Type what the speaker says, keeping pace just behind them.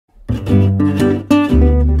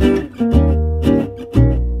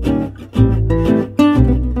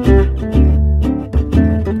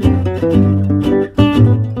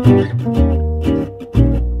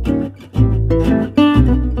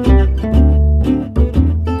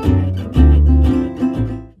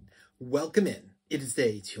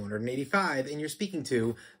day 285, and you're speaking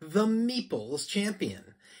to the Meeples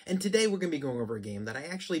Champion. And today we're going to be going over a game that I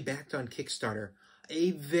actually backed on Kickstarter a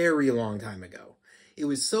very long time ago. It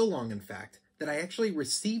was so long, in fact, that I actually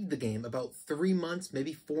received the game about 3 months,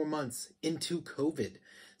 maybe 4 months into COVID.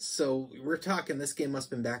 So we're talking this game must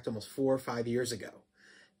have been backed almost 4 or 5 years ago.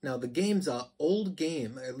 Now, the game's an old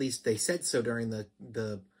game, at least they said so during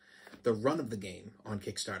the run of the game on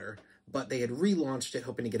Kickstarter, but they had relaunched it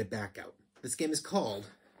hoping to get it back out. This game is called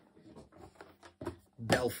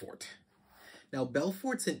Belfort. Now,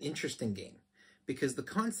 Belfort's an interesting game because the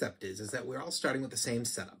concept is that we're all starting with the same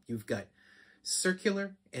setup. You've got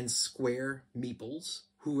circular and square meeples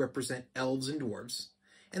who represent elves and dwarves,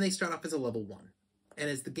 and they start off as a level 1. And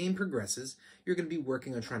as the game progresses, you're going to be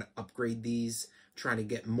working on trying to upgrade these, trying to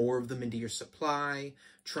get more of them into your supply,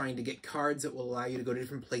 trying to get cards that will allow you to go to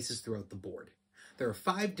different places throughout the board. There are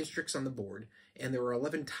 5 districts on the board, and there are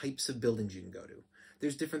 11 types of buildings you can go to.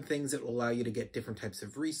 There's different things that will allow you to get different types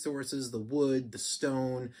of resources, the wood, the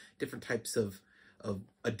stone, different types of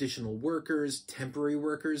additional workers, temporary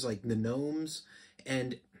workers like the gnomes,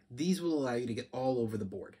 and these will allow you to get all over the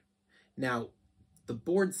board. Now, the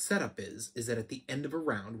board setup is that at the end of a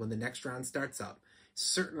round, when the next round starts up,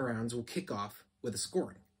 certain rounds will kick off with a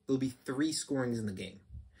scoring. There'll be 3 scorings in the game.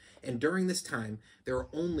 And during this time, there are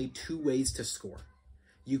only 2 ways to score.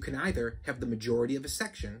 You can either have the majority of a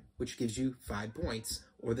section, which gives you 5 points,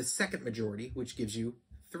 or the second majority, which gives you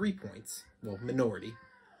 3 points, well, minority.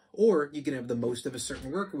 Or you can have the most of a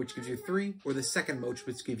certain worker, which gives you 3, or the second most,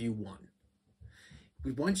 which gives you 1.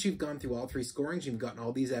 Once you've gone through all 3 scorings, you've gotten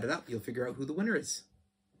all these added up, you'll figure out who the winner is.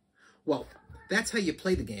 Well, that's how you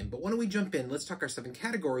play the game, but why don't we jump in, let's talk our 7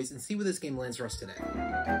 categories, and see where this game lands for us today.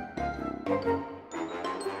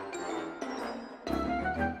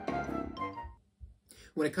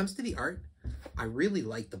 When it comes to the art, I really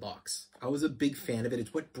like the box. I was a big fan of it.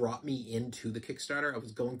 It's what brought me into the Kickstarter. I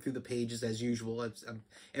was going through the pages as usual.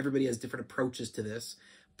 Everybody has different approaches to this,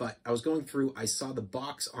 but I was going through, I saw the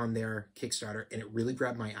box on their Kickstarter, and it really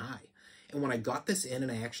grabbed my eye. And when I got this in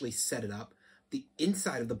and I actually set it up, the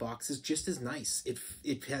inside of the box is just as nice.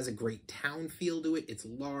 It has a great town feel to it. It's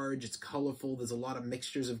large, it's colorful. There's a lot of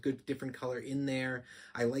mixtures of good different color in there.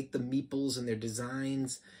 I like the meeples and their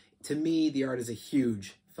designs. To me, the art is a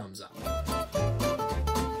huge thumbs up.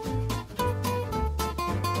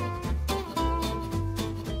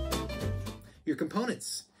 Your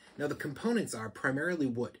components. Now, the components are primarily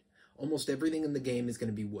wood. Almost everything in the game is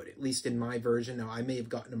going to be wood, at least in my version. Now, I may have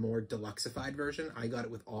gotten a more deluxeified version. I got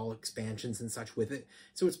it with all expansions and such with it,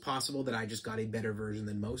 so it's possible that I just got a better version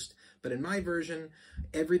than most. But in my version,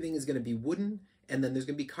 everything is going to be wooden, and then there's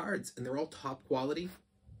going to be cards, and they're all top quality.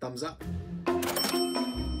 Thumbs up.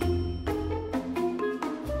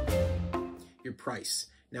 Your price.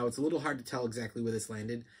 Now, it's a little hard to tell exactly where this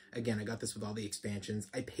landed. Again, I got this with all the expansions.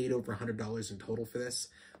 I paid over $100 in total for this,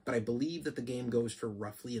 but I believe that the game goes for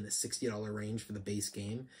roughly in the $60 range for the base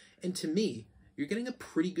game. And to me, you're getting a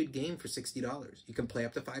pretty good game for $60. You can play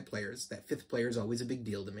up to 5 players. That 5th player is always a big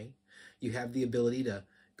deal to me. You have the ability to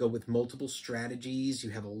go with multiple strategies. You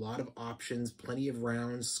have a lot of options, plenty of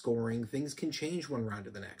rounds, scoring. Things can change one round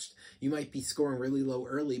to the next. You might be scoring really low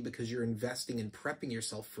early because you're investing and prepping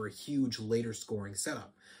yourself for a huge later scoring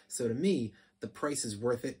setup. So to me, the price is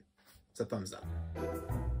worth it. It's a thumbs up.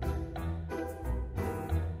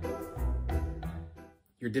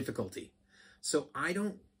 Your difficulty. So I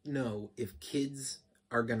don't know if kids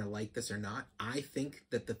are going to like this or not. I think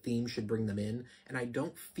that the theme should bring them in, and I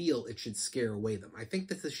don't feel it should scare away them. I think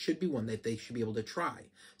that this should be one that they should be able to try.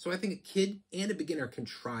 So I think a kid and a beginner can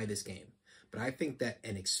try this game. But I think that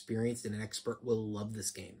an experienced and an expert will love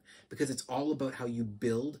this game because it's all about how you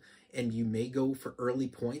build, and you may go for early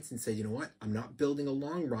points and say, you know what, I'm not building a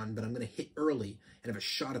long run, but I'm going to hit early and have a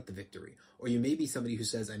shot at the victory. Or you may be somebody who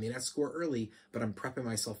says, I may not score early, but I'm prepping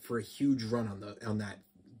myself for a huge run on that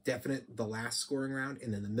definite, the last scoring round,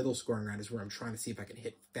 and then the middle scoring round is where I'm trying to see if I can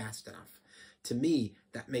hit fast enough. To me,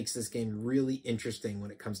 that makes this game really interesting when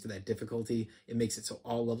it comes to that difficulty. It makes it so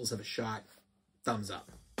all levels have a shot. Thumbs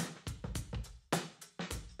up.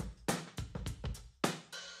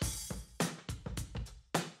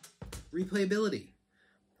 Replayability.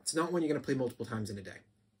 It's not one you're going to play multiple times in a day.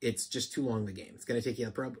 It's just too long, the game. It's going to take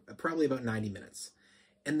you probably about 90 minutes.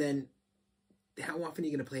 And then how often are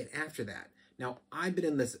you going to play it after that? Now, I've been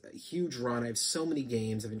in this huge run. I have so many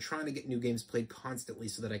games. I've been trying to get new games played constantly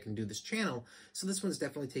so that I can do this channel. So this one's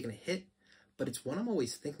definitely taken a hit, but it's one I'm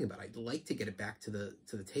always thinking about. I'd like to get it back to the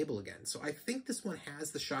table again. So I think this one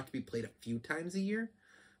has the shot to be played a few times a year,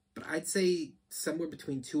 but I'd say somewhere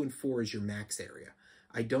between 2 and 4 is your max area.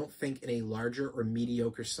 I don't think in a larger or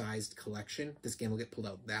mediocre sized collection, this game will get pulled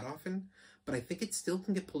out that often, but I think it still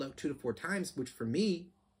can get pulled out 2 to 4 times, which for me,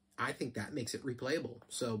 I think that makes it replayable.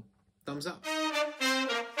 So, thumbs up.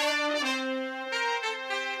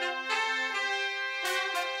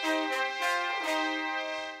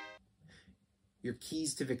 Your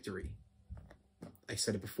keys to victory. I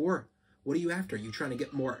said it before. What are you after? Are you trying to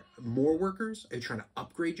get more workers? Are you trying to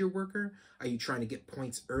upgrade your worker? Are you trying to get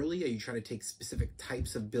points early? Are you trying to take specific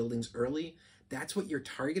types of buildings early? That's what you're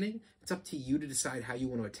targeting. It's up to you to decide how you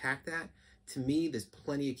want to attack that. To me, there's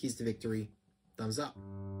plenty of keys to victory. Thumbs up.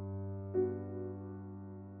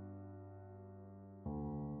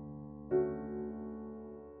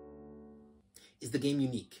 Is the game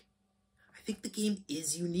unique? I think the game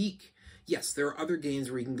is unique. Yes, there are other games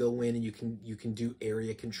where you can go in and you can do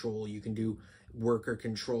area control, you can do worker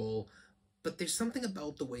control, but there's something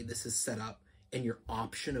about the way this is set up and your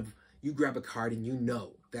option of you grab a card and you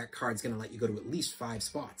know that card's going to let you go to at least 5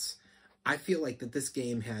 spots. I feel like that this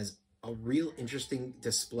game has a real interesting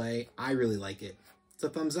display. I really like it. It's a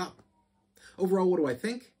thumbs up. Overall, what do I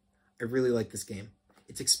think? I really like this game.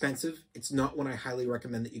 It's expensive. It's not one I highly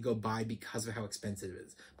recommend that you go buy because of how expensive it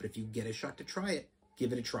is. But if you get a shot to try it,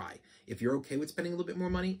 give it a try. If you're okay with spending a little bit more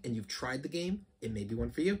money and you've tried the game, it may be one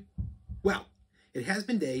for you. Well, it has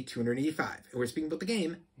been day 285, and we're speaking about the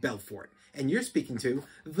game Belfort. And you're speaking to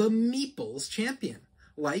the Meeples champion.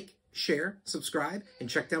 Like, share, subscribe, and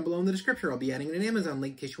check down below in the description. I'll be adding an Amazon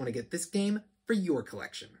link in case you want to get this game for your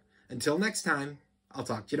collection. Until next time, I'll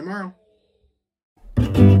talk to you tomorrow.